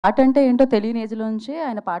పాట అంటే ఏంటో తెలియని ఏజ్‌లో నుంచే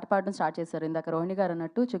ఆయన పాట పాడడం స్టార్ట్ చేశారు. ఇందాక రోహిణి గారు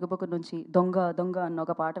అన్నట్టు 'చిగుబుకు' నుంచి 'దొంగ దొంగ' అన్న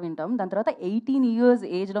ఒక పాట వింటాం. దాని తర్వాత 18 ఇయర్స్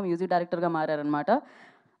ఏజ్‌లో మ్యూజిక్ డైరెక్టర్‌గా మారారనమాట.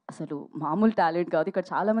 అసలు మామూలు టాలెంట్ కాదు. ఇక్కడ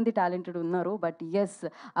చాలామంది టాలెంటెడ్ ఉన్నారు. బట్ యెస్,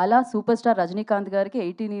 అలా సూపర్ స్టార్ రజనీకాంత్ గారికి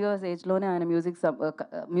 18 ఇయర్స్ ఏజ్‌లోనే ఆయన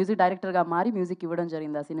మ్యూజిక్ డైరెక్టర్‌గా మారి మ్యూజిక్ ఇవ్వడం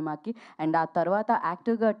జరిగింది ఆ సినిమాకి. అండ్ ఆ తర్వాత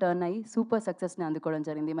యాక్టర్‌గా టర్న్ అయ్యి సూపర్ సక్సెస్‌ని అందుకోవడం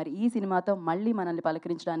జరిగింది. మరి ఈ సినిమాతో మళ్ళీ మనల్ని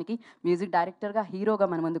పలకరించడానికి మ్యూజిక్ డైరెక్టర్‌గా, హీరోగా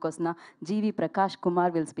మన ముందుకొస్తున్న జీవి Prakash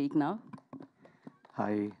Kumar will speak now.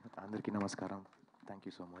 Hi, Andarki Namaskaram. Thank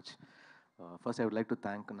you so much. First, I would like to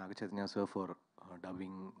thank Naga Chaitanya sir for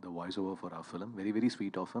dubbing the voiceover for our film. Very, very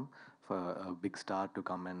sweet of him. For a big star to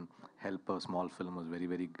come and help a small film was very,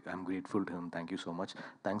 very. I'm grateful to him. Thank you so much.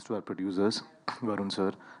 Thanks to our producers, Varun sir,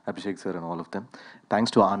 Abhishek sir, and all of them.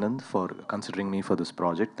 Thanks to Anand for considering me for this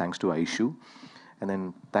project. Thanks to Aishu, and then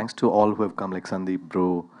thanks to all who have come, like Sandeep bro,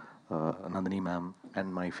 Nandini ma'am, and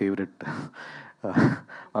my favorite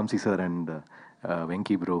Vamsi sir and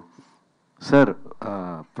Venki bro. Sir,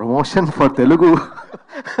 promotion for Telugu.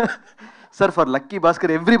 Sir, for Lucky Bhaskar,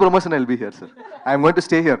 every promotion I'll be here, sir. I'm going to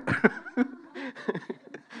stay here.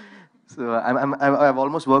 So I've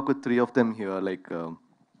almost worked with 3 of them here. Like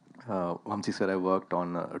Vamsi sir, I worked on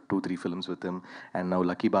 2-3 films with him, and now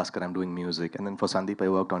Lucky Bhaskar, I'm doing music. And then for Sandeep,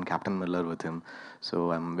 I worked on Captain Miller with him. So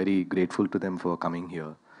I'm very grateful to them for coming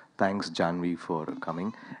here. Thanks Janvi for coming,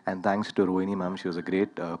 and thanks to Rohini ma'am. She was a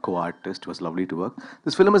great co-artist. It was lovely to work.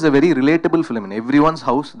 This film is a very relatable film. In everyone's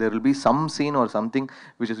house, there will be some scene or something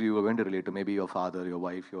which is you are going to relate to. Maybe your father, your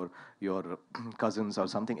wife, your cousins or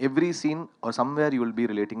something. Every scene or somewhere you will be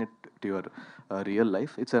relating it to your real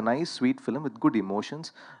life. It's a nice, sweet film with good emotions.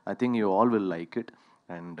 I think you all will like it,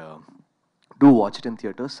 and do watch it in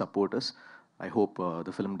theaters. Support us. I hope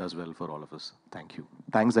the film does well for all of us. Thank you.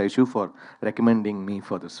 Thanks, Aishu, for recommending me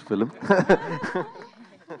for this film.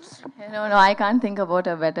 No, I can't think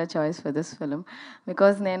about a better choice for this film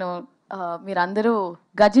because నేను మీరందరూ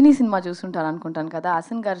Ghazni cinema చూస్తుంటారు అనుకుంటాను కదా.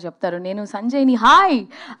 అసన్ గారు చెప్తారు, నేను సంజయ్ని hi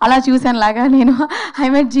అలా చూసాను లాగా నేను I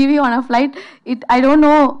met G V on a flight. I don't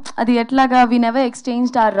know అది ఎట్లాగా we never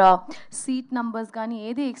exchanged are seat numbers కానీ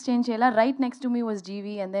ఏది ఎక్స్చేంజ్ చేయాల. Right next to me was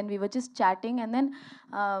G V and then we were just chatting and then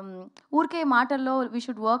ఊరికే మాటల్లో we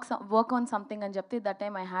should work on something అని చెప్తే that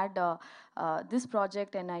time I had this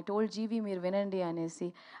project and I told GV మీరు వినండి అనేసి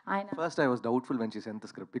ఆయన. First, I was doubtful when she sent the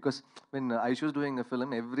script because when Aishu is doing a film,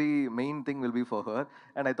 every main thing will be for her,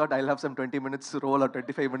 and I thought I'll have some 20 minutes role or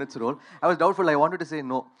 25 minutes role. I was doubtful. I wanted to say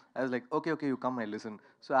no. I was like, okay, you come, I listen.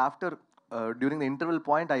 So after during the interval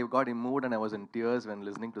point, I got moved and I was in tears when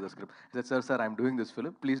listening to the script. I said, sir, I'm doing this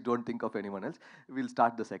film. Please don't think of anyone else. We'll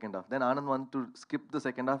start the second half. Then Anand wanted to skip the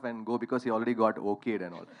second half and go because he already got okayed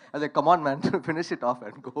and all. I was like, come on, man, finish it off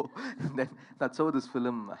and go. And then that's how this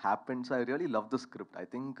film happened. So I really love the script. I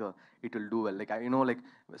think it will do well. Like, like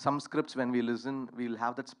some scripts when we listen, we'll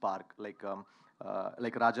have that spark.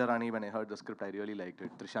 Like Raja Rani, when I heard the script, I really liked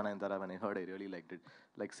it. Trishana Antara, when I heard, I really liked it.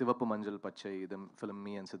 Like Sivappu Manjal Pachai, the film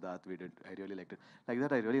me and Siddharth we did, I really liked it. Like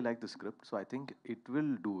that, I really like the script. So I think it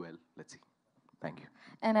will do well. Let's see. Thank you.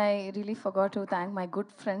 And I really forgot to thank my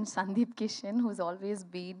good friend Sandeep Kishan, who's always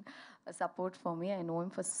been a support for me. I know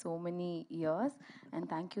him for so many years. And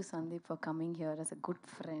thank you, Sandeep, for coming here as a good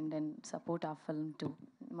friend and support our film too.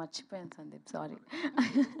 Much pain, Sandeep, sorry.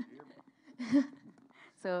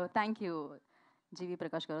 So thank you, GV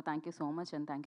Prakash garu. Thank you so much and thank you.